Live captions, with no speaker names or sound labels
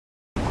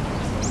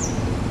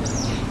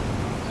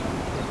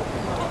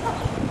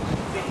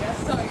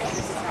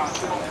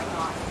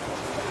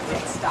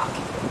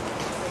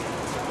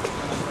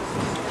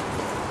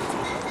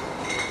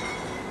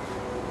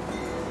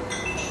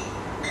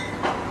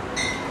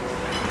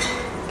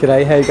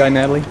G'day, how you going,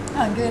 Natalie?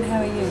 I'm good, how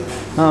are you?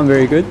 I'm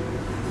very good.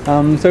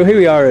 So here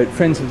we are at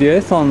Friends of the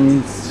Earth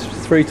on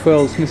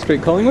 312 Smith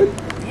Street, Collingwood.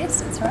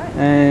 Yes, that's right.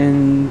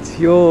 And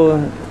you're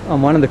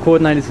one of the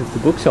coordinators of the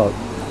bookshop.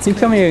 Can you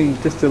tell me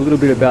just a little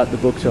bit about the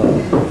bookshop?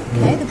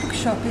 Okay, the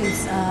bookshop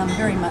is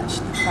very much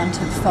the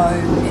front of Faux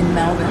in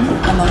Melbourne,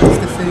 along with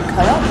the food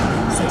co-op.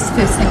 So it's the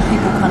first thing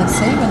people kind of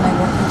see when they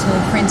walk into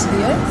Friends of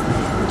the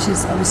Earth, which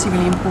is obviously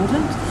really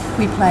important.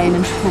 We play an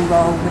integral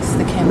role with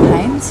the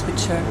campaigns,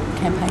 which are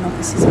campaign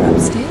offices are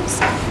upstairs,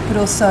 but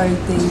also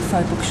the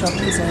Faux bookshop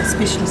is a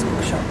specialist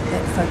bookshop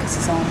that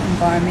focuses on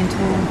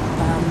environmental,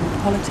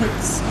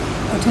 politics,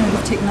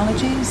 alternative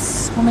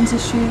technologies, women's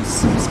issues,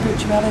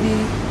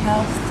 spirituality,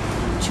 health,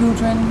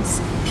 children's,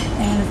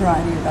 and a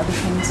variety of other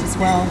things as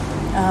well.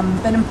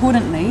 But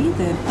importantly,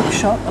 the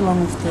bookshop, along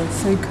with the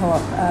food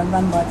co-op, are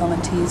run by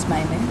volunteers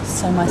mainly.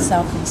 So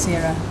myself and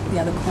Sarah, the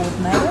other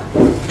coordinator,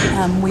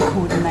 we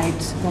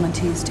coordinate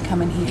volunteers to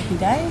come in here every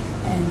day,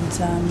 and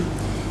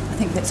I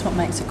think that's what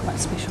makes it quite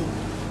special.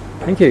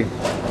 Thank you.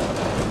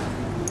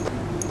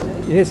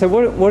 Yeah, so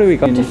what do we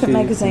got? Different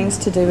magazines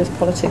to do with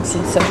politics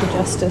and social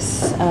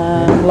justice,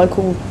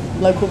 local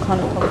kind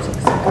of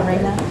politics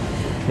arena.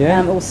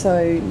 Yeah.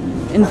 Also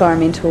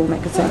environmental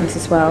magazines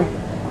as well.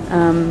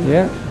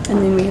 Yeah. And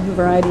then we have a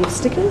variety of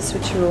stickers,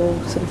 which are all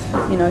sort of,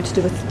 to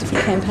do with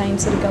different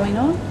campaigns that are going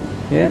on.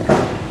 Yeah.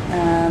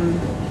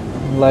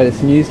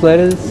 Latest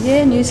newsletters.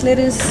 Yeah,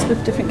 newsletters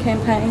with different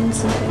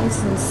campaigns and things,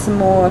 and some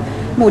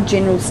more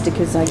general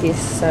stickers, I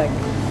guess.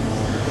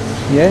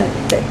 Yeah.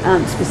 That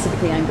aren't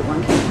specifically aimed at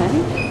one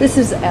campaign. This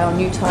is our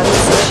new title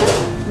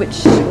section,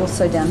 which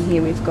also down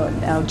here we've got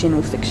our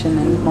general fiction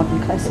and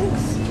modern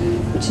classics,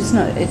 which is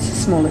it's a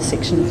smaller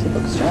section of the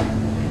bookshop.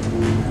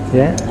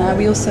 Yeah.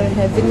 We also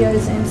have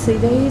videos and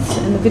CDs,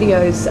 and the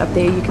videos up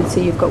there you can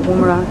see you've got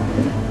Woomera,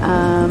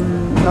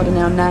 Not in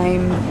Our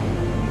Name,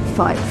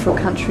 Fight for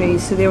Country,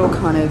 so they're all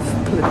kind of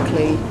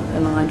politically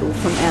aligned, or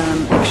from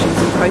our actions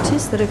and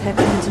protests that have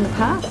happened in the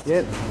past.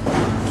 Yep.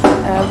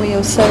 We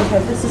also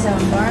have, this is our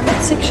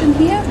environment section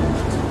here.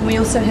 We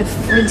also have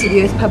Friends of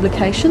the Earth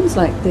publications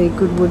like the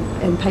Goodwood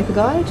and Paper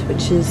Guide,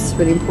 which is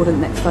really important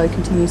that Faux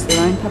continues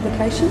their own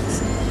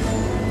publications.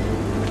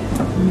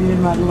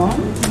 Moving right along,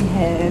 we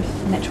have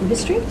natural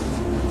history,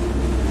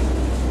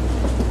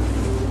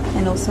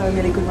 and also a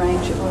really good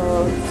range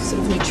of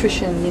sort of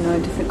nutrition,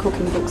 different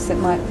cooking books that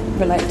might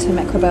relate to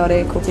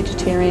macrobiotic or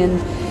vegetarian,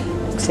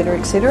 etc.,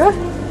 etc.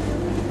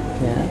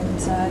 Yeah.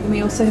 And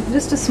we also have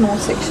just a small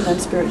section on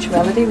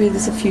spirituality, where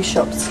there's a few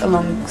shops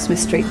along Smith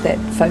Street that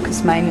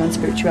focus mainly on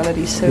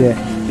spirituality, so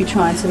we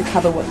try and sort of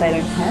cover what they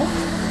don't have.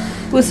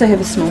 We also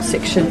have a small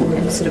section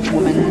in sort of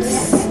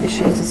women's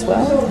issues as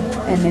well,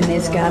 and then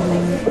there's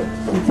gardening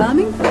and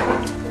farming.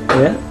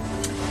 Yeah.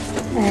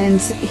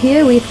 And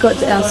here we've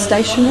got our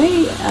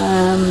stationery,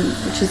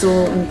 which is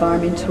all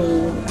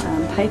environmental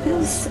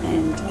papers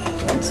and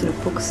sort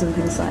of books and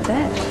things like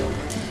that.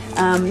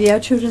 Our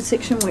children's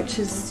section, which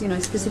is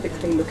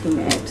specifically looking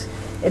at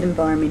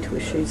environmental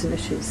issues and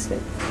issues that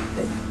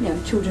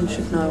children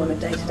should know on a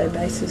day-to-day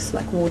basis,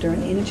 like water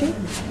and energy.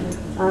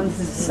 This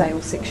is a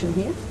sales section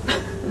here.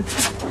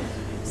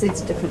 So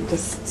these are different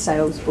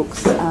sales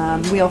books.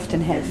 We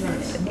often have,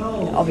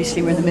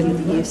 obviously we're in the middle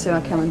of the year, so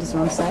our calendars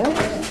are on sale.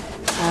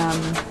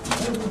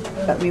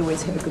 But we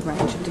always have a good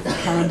range of different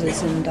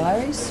calendars and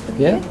diaries for the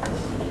year.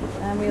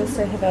 We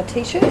also have our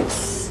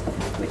t-shirts,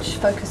 which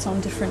focus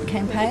on different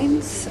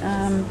campaigns,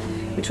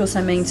 which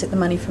also means that the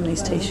money from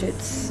these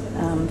t-shirts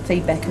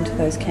feed back into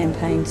those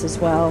campaigns as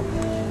well.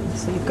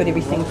 So you've got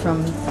everything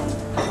from,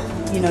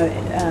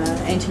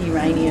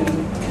 anti-uranium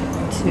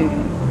to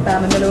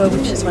Barmamalua,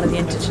 which is one of the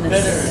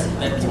indigenous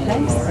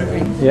campaigns.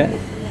 Yeah.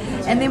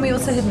 And then we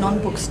also have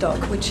non-book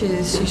stock, which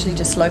is usually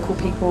just local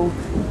people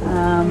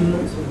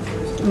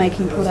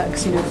making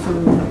products,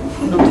 from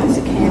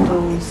non-toxic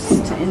candles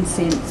to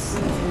incense,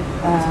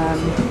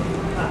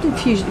 a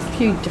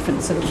few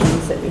different sort of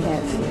things that we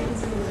have.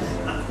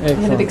 Excellent.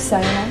 We have a big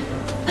sale on.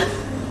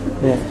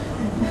 Yeah.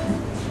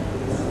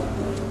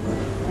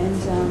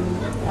 And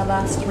our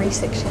last three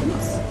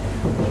sections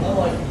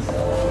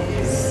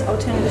is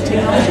alternative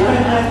technology,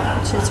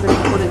 which is really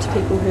important to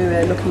people who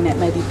are looking at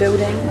maybe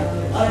building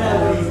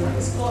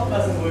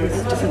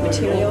with different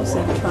materials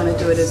and trying to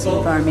do it as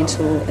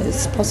environmental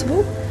as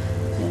possible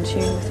and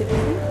tune with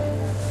everything.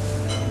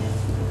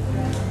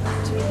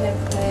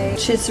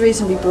 Which is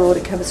reasonably broad.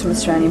 It covers from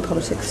Australian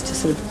politics to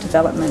sort of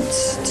development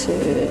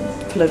to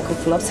political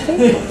philosophy.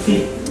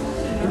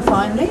 And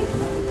finally,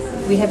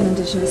 we have an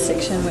Indigenous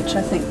section, which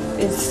I think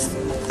is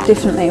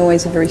definitely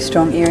always a very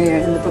strong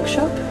area in the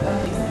bookshop.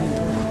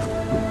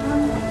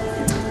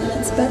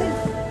 That's about it.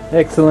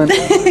 Excellent.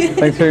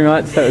 Thanks very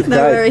much. That was no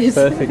great. Worries.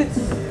 Perfect.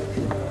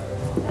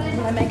 Can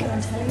I make it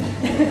on tape?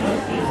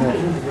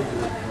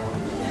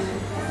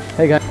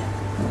 Hey guys.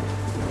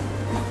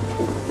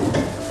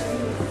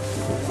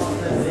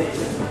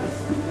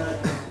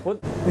 What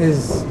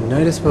is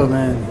notice board,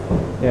 man?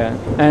 Yeah,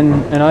 and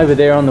over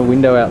there on the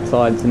window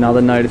outside is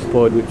another notice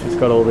board which has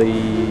got all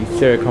the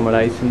share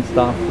accommodation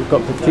stuff. We've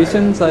got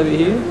petitions over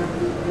here.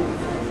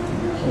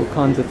 all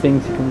kinds of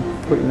things you can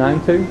put your name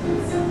to.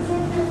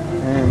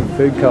 And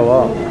food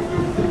co-op.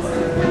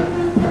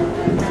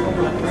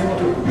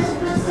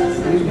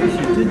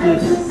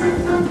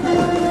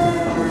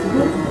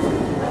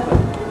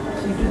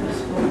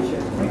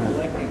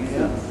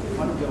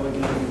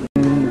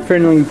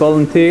 Friendly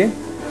volunteer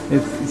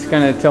is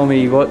going to tell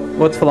me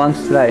what's for lunch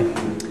today.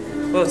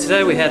 Well,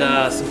 today we had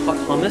some hot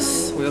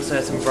hummus. We also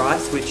had some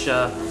rice, which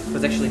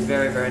was actually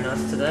very, very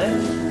nice today.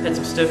 Had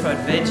some stir-fried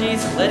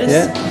veggies,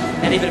 lettuce,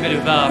 and even a bit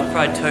of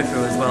fried tofu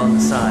as well on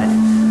the side.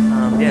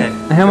 Yeah.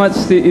 How much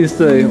is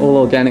the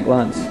all-organic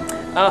lunch?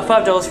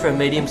 $5 for a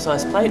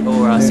medium-sized plate,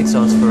 or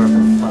 $6 for a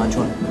large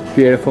one.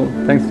 Beautiful,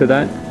 thanks for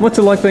that. What's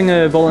it like being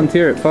a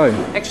volunteer at FO?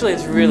 Actually,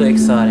 it's really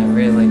exciting,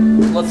 really.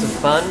 Lots of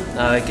fun.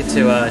 Get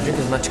to drink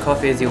as much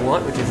coffee as you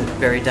want, which is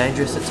very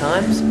dangerous at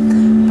times.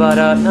 But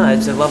no,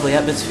 it's a lovely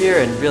atmosphere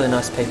and really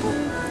nice people.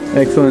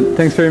 Excellent,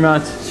 thanks very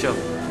much. Sure.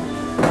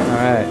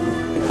 Alright.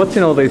 What's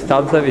in all these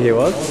tubs over here,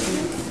 Woz?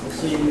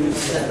 You've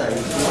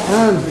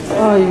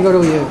got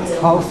all your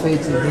whole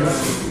feeds in here.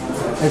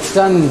 It's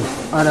done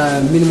on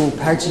a minimal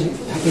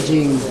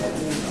packaging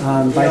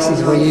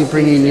basis, where you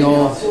bring in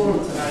your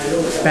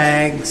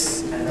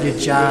bags, your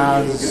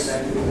jars,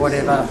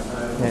 whatever.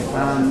 They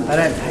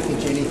don't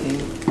package anything.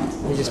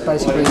 You just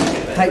basically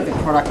take the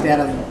product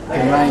out of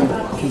the main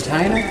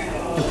container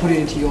and put it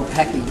into your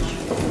package.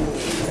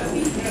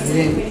 And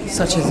then,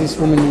 such as this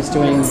woman is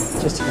doing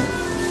just a minute.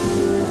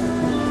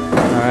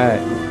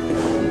 Alright.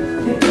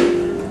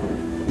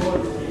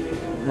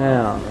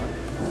 Now,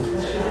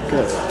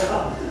 good.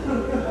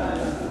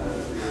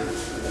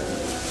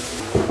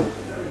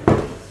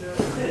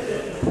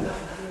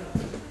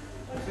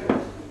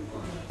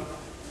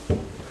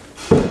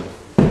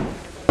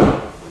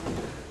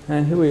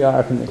 And here we are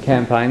up in the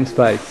campaign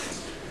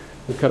space.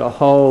 We've got a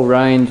whole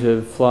range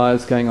of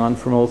flyers going on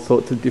from all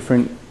sorts of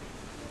different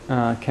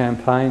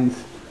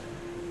campaigns.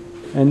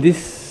 And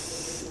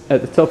this,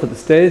 at the top of the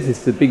stairs,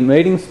 is the big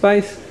meeting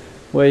space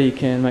where you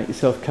can make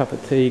yourself a cup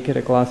of tea, get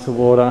a glass of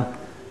water,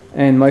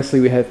 and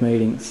mostly we have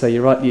meetings. So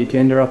you write the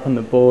agenda up on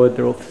the board,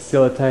 they're all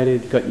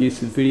facilitated, you've got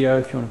use of video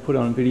if you want to put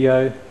on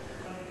video.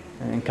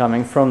 And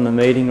coming from the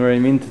meeting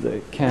room into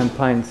the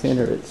campaign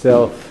centre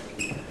itself,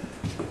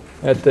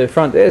 at the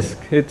front desk,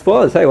 it's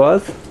Woz. Hey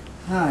Woz.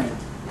 Hi.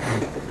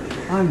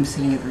 I'm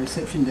sitting at the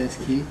reception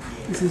desk here.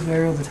 This is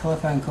where all the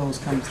telephone calls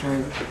come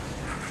through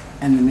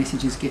and the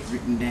messages get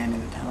written down in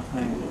the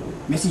telephone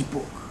message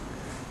book.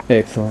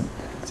 Excellent.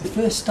 It's the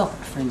first stop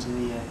at Friends of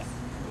the Earth.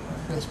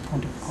 First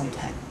point of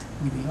contact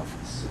with the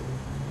office.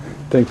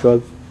 Thanks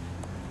Woz.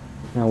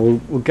 Now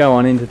we'll go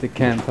on into the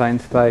campaign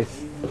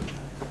space.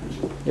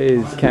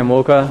 Here's Cam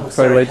Walker,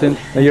 pro legend.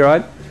 Are you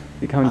alright?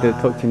 You're coming to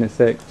talk to you in a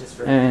sec.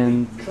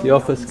 And the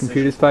office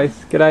computer space.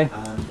 G'day.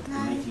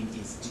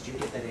 Did you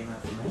get that email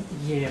from me?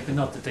 Yeah, but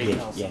not the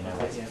details. Yeah, no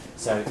worries.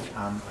 So,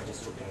 I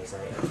just talked to Jose.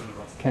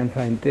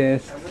 Campaign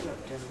desk. I'm not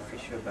too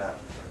sure about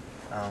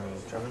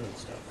drumming and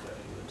stuff.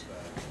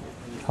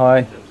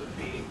 Hi.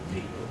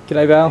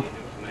 G'day Val.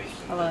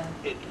 Hello.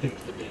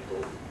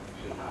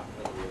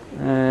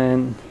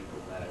 And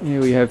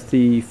here we have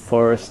the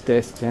forest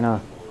desk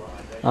centre.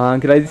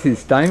 G'day, this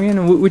is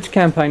Damien. Which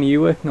campaign are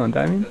you working on,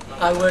 Damien?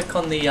 I work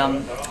on the,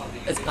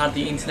 as part of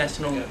the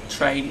International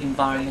Trade,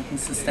 Environment and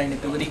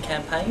Sustainability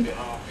campaign.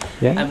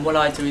 Yeah. And what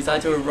I do is I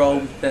do a role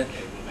with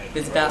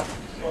there's about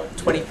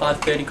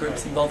 25-30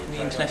 groups involved in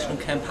the international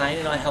campaign,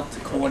 and I help to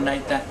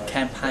coordinate that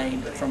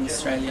campaign from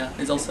Australia.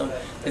 There's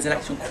an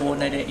actual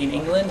coordinator in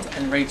England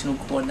and regional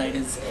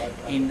coordinators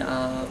in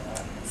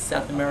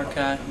South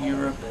America,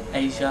 Europe,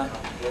 Asia,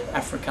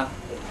 Africa.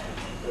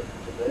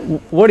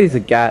 What is a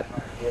GATT?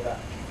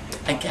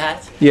 A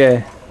GATT?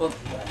 Yeah. Well,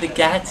 the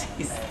GATT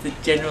is the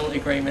General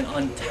Agreement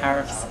on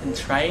Tariffs and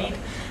Trade.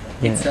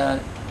 It's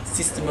a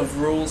system of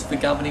rules for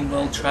governing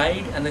world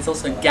trade, and there's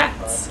also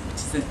GATS, which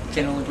is the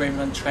General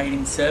Agreement on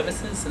Trading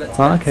Services, so that's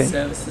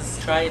services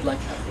trade like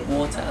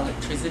water,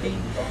 electricity,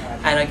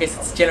 and I guess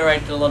it's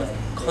generated a lot of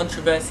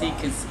controversy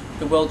because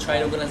the World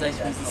Trade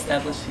Organization was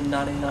established in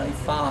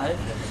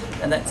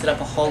 1995, and that set up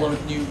a whole lot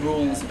of new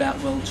rules about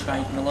world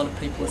trade, and a lot of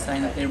people are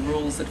saying that they're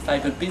rules that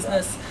favour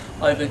business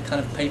over kind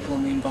of people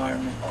and the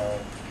environment.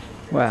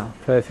 Wow,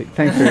 perfect.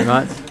 Thanks very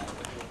much.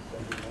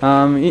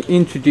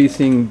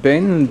 Introducing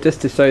Ben,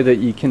 just to show that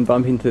you can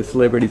bump into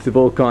celebrities of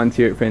all kinds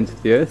here at Friends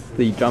of the Earth,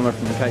 the drummer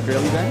from the Cake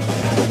Rally Band.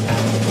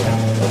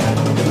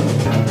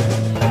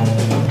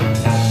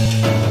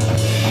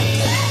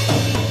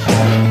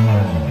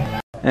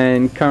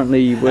 And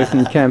currently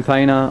working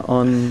campaigner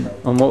on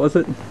what was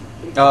it?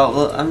 Oh,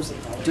 well, I'm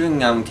doing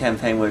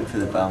campaign work for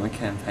the Barmer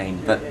campaign,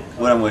 but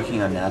what I'm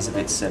working on now is a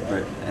bit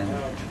separate, and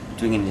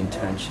doing an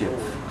internship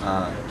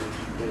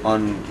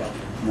on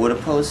water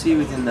policy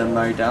within the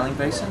Murray-Darling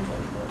Basin.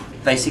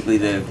 Basically,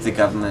 the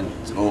government,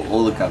 or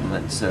all the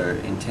governments, are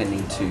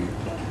intending to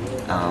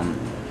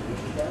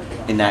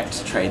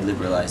enact trade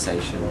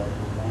liberalisation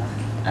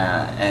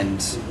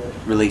and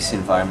release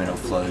environmental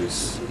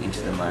flows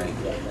into the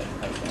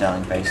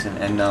Murray-Darling Basin.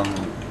 And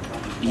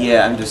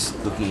yeah, I'm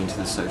just looking into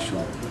the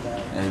social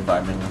and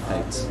environmental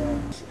effects.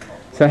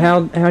 So So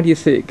how do you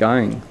see it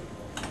going?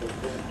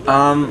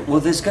 Well,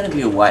 there's going to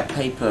be a white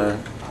paper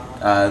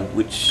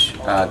which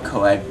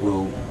COAG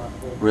will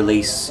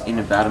release in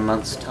about a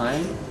month's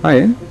time. Oh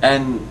yeah?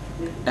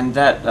 And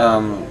that,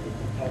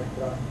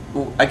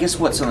 well, I guess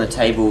what's on the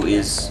table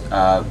is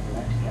kind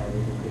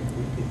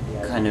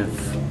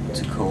of, what's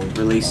it called,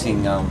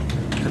 releasing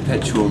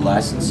perpetual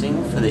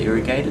licensing for the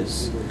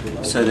irrigators,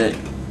 so that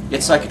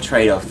it's like a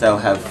trade-off. They'll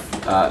have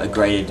a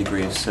greater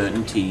degree of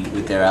certainty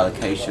with their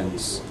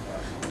allocations,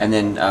 and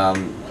then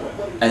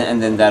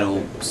and then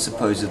that'll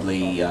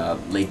supposedly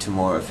lead to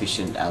more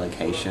efficient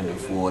allocation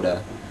of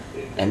water,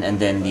 and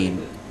then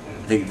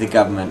the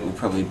government will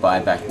probably buy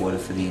back water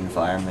for the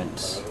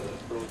environment.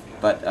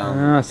 But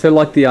so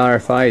like the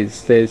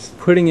RFAs, there's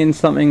putting in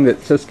something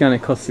that's just going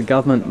to cost the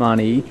government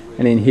money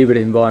and inhibit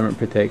environment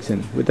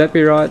protection. Would that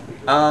be right?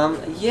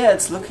 Yeah,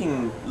 it's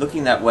looking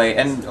that way,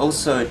 and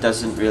also it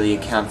doesn't really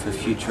account for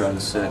future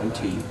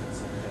uncertainty,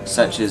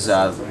 such as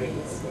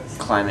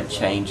climate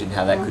change and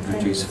how that could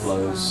reduce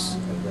flows,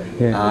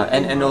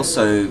 and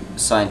also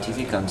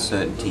scientific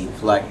uncertainty,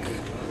 like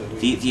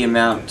the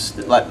amount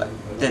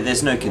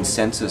there's no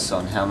consensus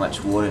on how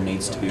much water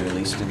needs to be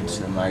released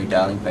into the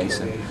Murray-Darling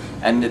Basin,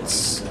 and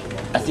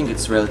I think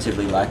it's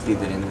relatively likely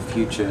that in the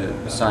future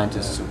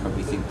scientists will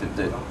probably think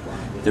that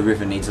the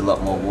river needs a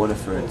lot more water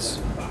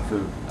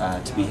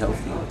to be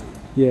healthy.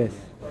 Yes.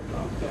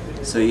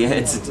 So yeah,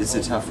 it's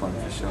a tough one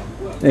for sure.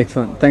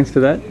 Excellent. Thanks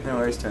for that. No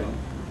worries, Tony.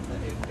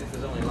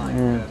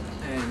 And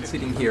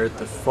sitting here at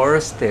the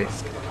Forest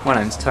Desk. My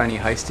name's Tony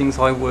Hastings.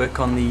 I work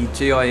on the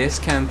GIS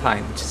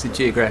campaign, which is a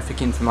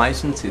Geographic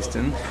Information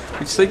System,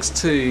 which seeks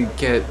to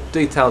get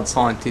detailed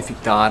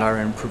scientific data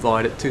and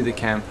provide it to the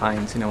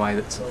campaigns in a way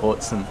that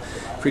supports them.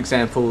 For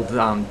example,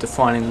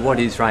 defining what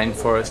is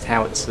rainforest,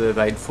 how it's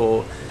surveyed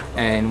for,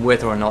 and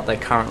whether or not they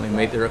currently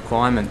meet the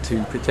requirement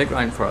to protect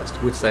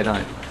rainforest, which they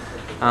don't.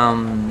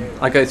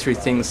 I go through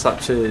things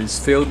such as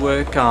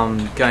fieldwork,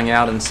 going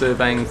out and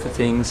surveying for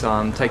things,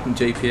 taking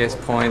GPS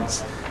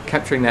points,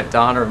 capturing that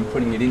data and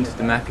putting it into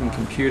the mapping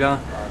computer.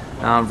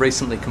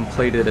 Recently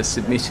completed a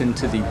submission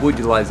to the wood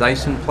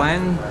utilisation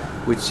plan,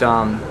 which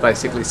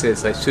basically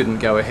says they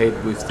shouldn't go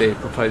ahead with their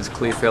proposed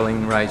clear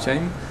felling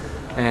regime.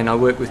 And I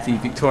work with the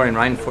Victorian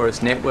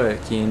Rainforest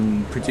Network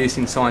in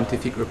producing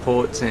scientific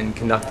reports and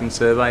conducting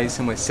surveys,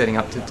 and we're setting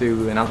up to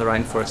do another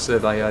rainforest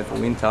survey over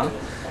winter.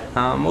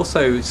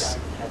 Also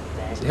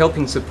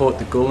helping support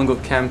the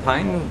Gooloogook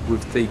campaign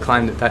with the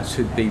claim that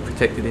should be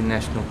protected in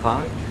National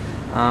Park.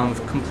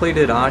 We've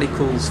completed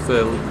articles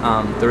for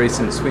the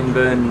recent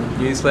Swinburne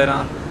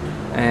newsletter,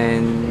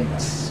 and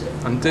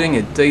I'm doing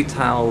a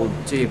detailed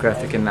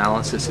geographic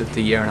analysis of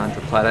the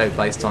Yarranunda Plateau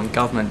based on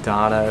government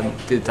data,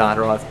 the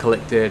data I've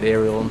collected,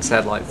 aerial and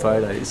satellite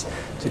photos,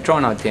 to try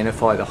and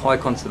identify the high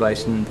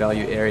conservation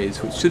value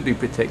areas which should be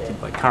protected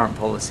by current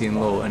policy and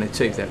law and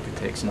achieve that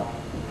protection.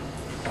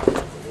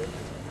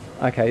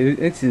 Okay,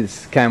 this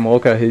is Cam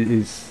Walker,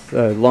 who's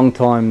a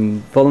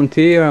long-time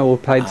volunteer or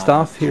paid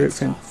staff here at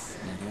Penn.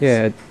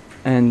 Yeah,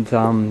 and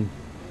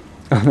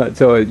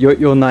so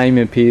your name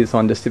appears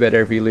on just about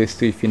every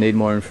list. If you need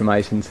more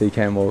information, see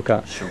Cam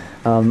Walker. Sure.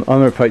 I'm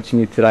approaching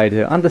you today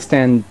to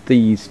understand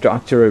the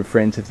structure of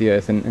Friends of the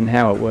Earth and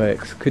how it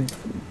works.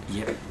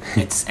 Yep,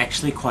 it's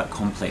actually quite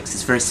complex.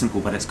 It's very simple,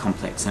 but it's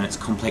complex, and it's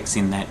complex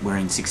in that we're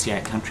in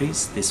 68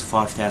 countries. There's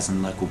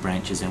 5,000 local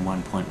branches and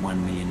 1.1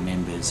 million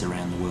members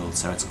around the world,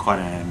 so it's quite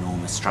an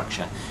enormous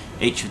structure.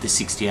 Each of the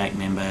 68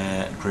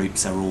 member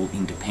groups are all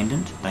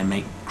independent. They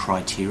meet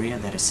criteria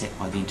that are set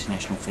by the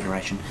International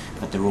Federation,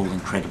 but they're all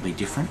incredibly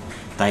different.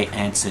 They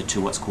answer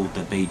to what's called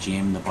the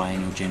BGM, the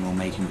Biennial General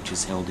Meeting, which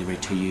is held every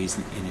 2 years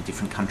in a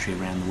different country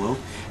around the world,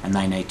 and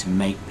they need to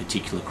meet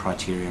particular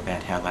criteria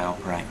about how they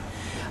operate.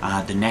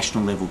 The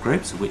national level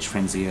groups, of which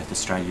Friends of the Earth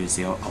Australia is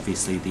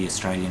obviously the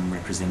Australian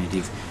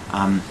representative,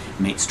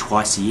 meets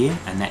twice a year,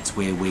 and that's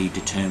where we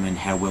determine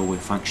how well we're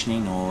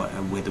functioning, or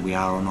whether we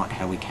are or not,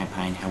 how we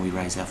campaign, how we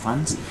raise our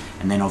funds.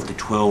 And then of the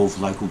 12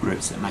 local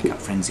groups that make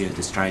up Friends of the Earth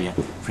Australia,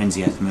 Friends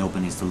of the Earth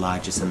Melbourne is the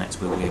largest, and that's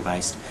where we're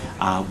based.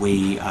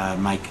 We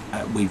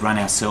run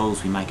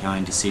ourselves, we make our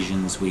own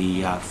decisions,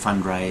 we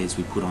fundraise,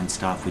 we put on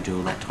staff, we do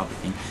all that type of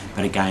thing.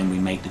 But again, we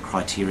meet the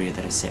criteria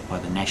that are set by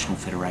the National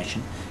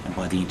Federation and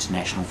by the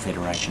International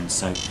Federation.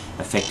 So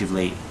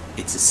effectively,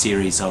 it's a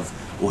series of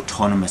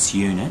autonomous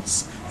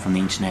units from the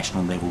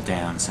international level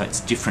down. So it's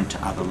different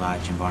to other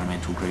large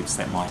environmental groups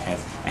that might have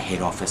a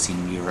head office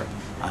in Europe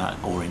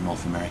or in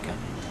North America.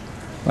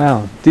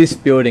 Wow, this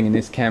building and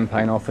this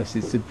campaign office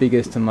is the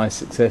biggest and most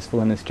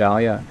successful in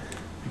Australia.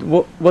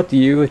 What do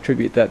you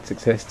attribute that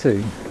success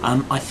to?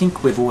 I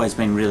think we've always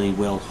been really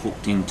well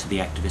hooked into the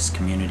activist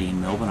community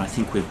in Melbourne. I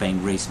think we've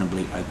been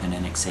reasonably open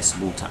and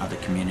accessible to other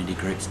community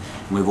groups.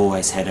 We've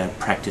always had a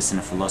practice and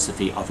a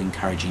philosophy of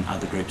encouraging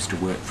other groups to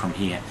work from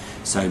here.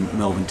 So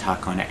Melbourne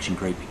Tarkine Action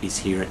Group is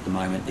here at the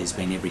moment. There's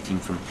been everything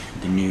from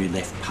the New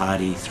Left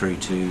Party through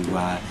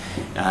to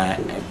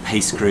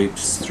peace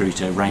groups, through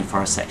to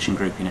Rainforest Action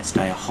Group in its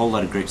day. A whole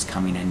lot of groups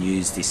come in and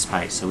use this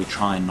space. So we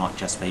try and not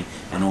just be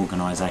an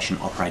organisation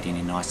operating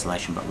in in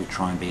isolation, but we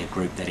try and be a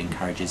group that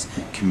encourages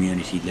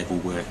community level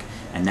work,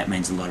 and that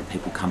means a lot of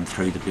people come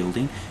through the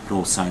building. It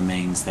also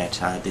means that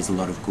there's a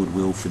lot of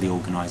goodwill for the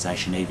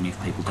organisation, even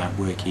if people don't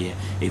work here,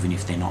 even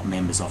if they're not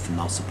members, often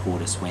they'll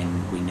support us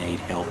when we need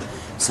help.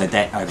 So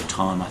that over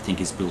time I think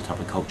has built up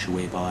a culture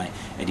whereby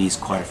it is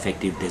quite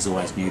effective. There's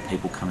always new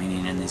people coming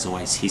in, and there's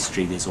always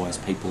history, there's always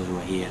people who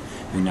are here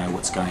who know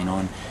what's going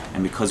on,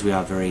 and because we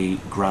are very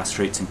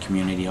grassroots and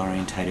community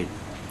orientated,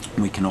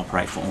 we can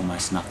operate for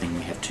almost nothing.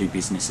 We have 2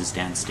 businesses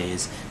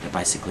downstairs that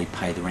basically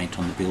pay the rent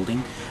on the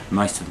building.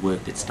 Most of the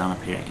work that's done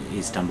up here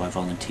is done by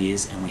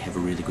volunteers, and we have a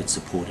really good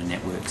supporter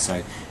network.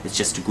 So it's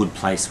just a good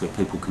place where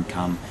people can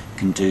come,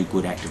 can do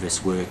good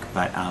activist work,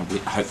 but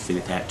hopefully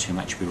without too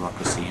much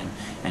bureaucracy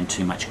and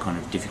too much kind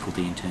of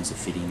difficulty in terms of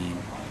fitting in.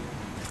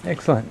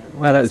 Excellent.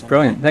 Wow, that was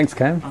brilliant. Thanks,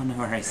 Cam. Oh, no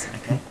worries.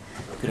 Okay.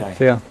 Good day.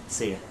 See ya.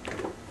 See ya.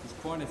 There's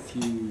quite a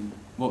few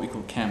what we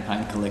call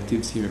campaign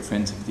collectives here at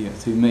Friends of the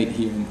Earth who meet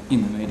here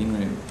in the meeting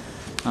room.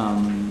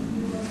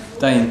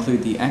 They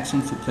include the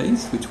Action for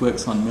Peace, which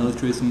works on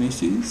militarism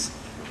issues.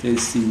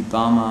 There's the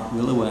Barma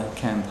Willowa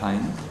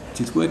campaign,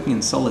 which is working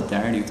in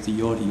solidarity with the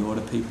Yorta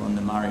Yorta people on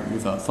the Murray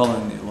River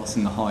following their loss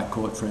in the High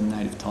Court for a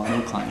native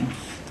title claim.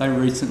 They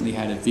recently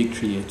had a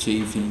victory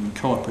achieving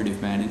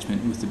cooperative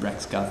management with the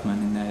Brax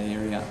government in that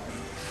area.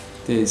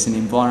 There's an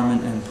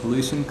Environment and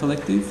Pollution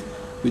collective,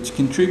 which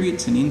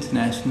contributes an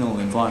international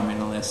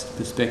environmentalist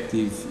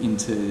perspective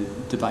into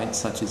debates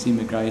such as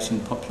immigration,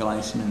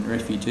 population and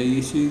refugee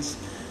issues,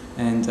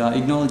 and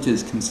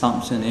acknowledges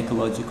consumption,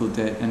 ecological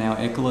debt and our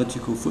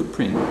ecological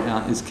footprint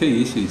as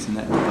key issues in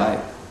that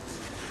debate.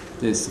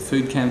 There's the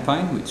Food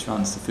Campaign, which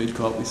runs the food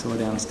co-op we saw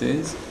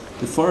downstairs,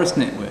 the Forest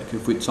Network,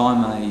 of which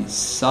I'm a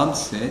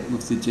subset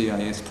with the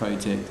GIS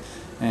project,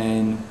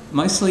 and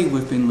mostly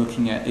we've been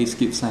looking at East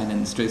Gippsland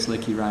and the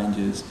Strzelecki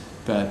ranges,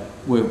 but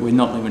we're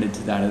not limited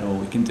to that at all.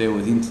 We can deal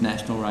with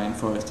international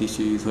rainforest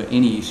issues or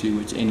any issue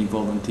which any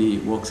volunteer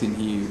walks in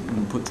here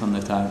and puts on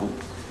the table.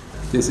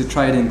 There's a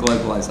Trade and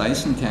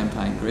Globalisation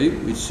campaign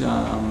group, which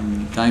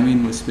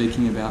Damien was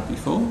speaking about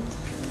before.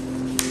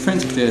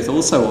 Friends of the Earth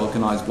also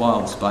organise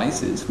Wild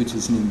Spaces, which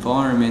is an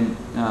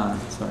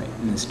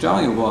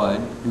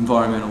Australia-wide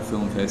environmental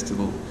film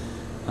festival.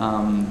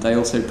 They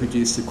also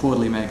produce a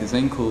quarterly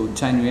magazine called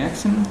Chain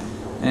Reaction,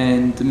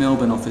 and the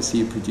Melbourne office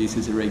here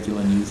produces a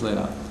regular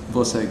newsletter. We've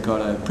also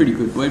got a pretty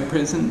good web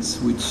presence,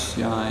 which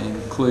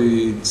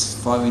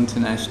includes Flow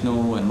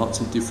International and lots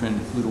of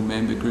different little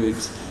member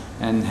groups,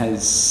 and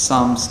has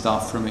some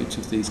stuff from each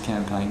of these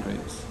campaign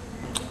groups.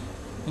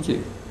 Thank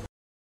you.